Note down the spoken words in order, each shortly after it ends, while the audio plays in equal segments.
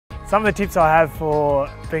Some of the tips I have for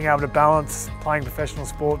being able to balance playing professional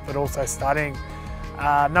sport but also studying,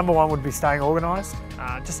 number one would be staying organised.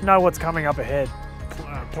 Just know what's coming up ahead.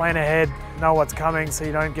 Plan ahead, know what's coming so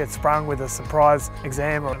you don't get sprung with a surprise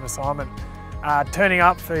exam or an assignment. Turning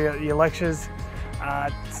up for your lectures,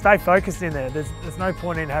 stay focused in there. There's no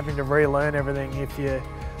point in having to relearn everything if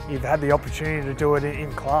you've had the opportunity to do it in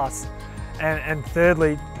class. And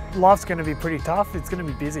thirdly, life's going to be pretty tough, it's going to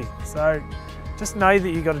be busy. So just know that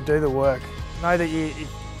you've got to do the work. Know that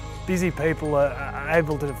busy people are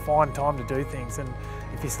able to find time to do things, and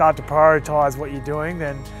if you start to prioritise what you're doing,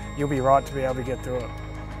 then you'll be right to be able to get through it.